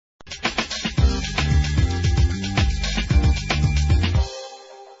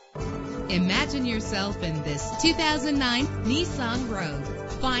Imagine yourself in this 2009 Nissan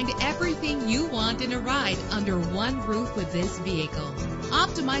Rogue. Find everything you want in a ride under one roof with this vehicle.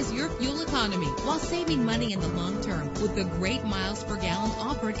 Optimize your fuel economy while saving money in the long term with the great miles per gallon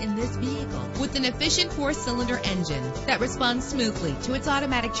offered in this vehicle. With an efficient 4-cylinder engine that responds smoothly to its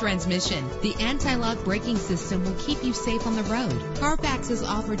automatic transmission, the anti-lock braking system will keep you safe on the road. Carfax is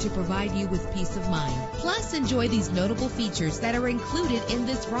offered to provide you with peace of mind. Plus, enjoy these notable features that are included in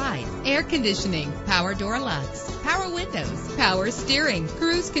this ride: air conditioning, power door locks, power windows, power steering,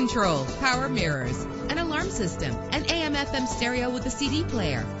 cruise control, power mirrors, an alarm system, an AM/FM stereo with a CD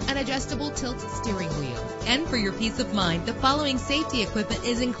player, an adjustable tilt steering wheel. And for your peace of mind, the following safety equipment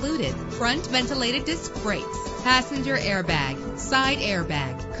is included: front ventilated disc brakes, passenger airbag, side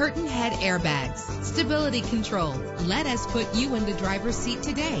airbag, curtain head airbags, stability control. Let us put you in the driver's seat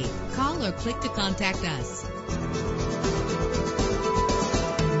today. Call or click to contact us.